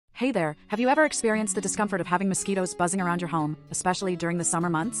Hey there, have you ever experienced the discomfort of having mosquitoes buzzing around your home, especially during the summer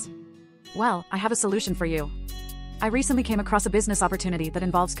months? Well, I have a solution for you. I recently came across a business opportunity that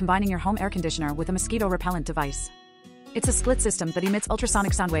involves combining your home air conditioner with a mosquito repellent device. It's a split system that emits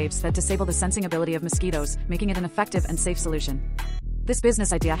ultrasonic sound waves that disable the sensing ability of mosquitoes, making it an effective and safe solution. This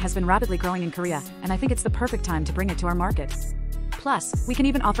business idea has been rapidly growing in Korea, and I think it's the perfect time to bring it to our market. Plus, we can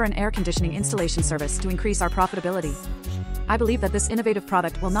even offer an air conditioning installation service to increase our profitability. I believe that this innovative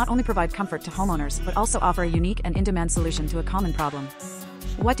product will not only provide comfort to homeowners but also offer a unique and in-demand solution to a common problem.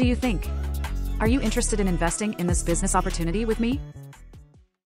 What do you think? Are you interested in investing in this business opportunity with me?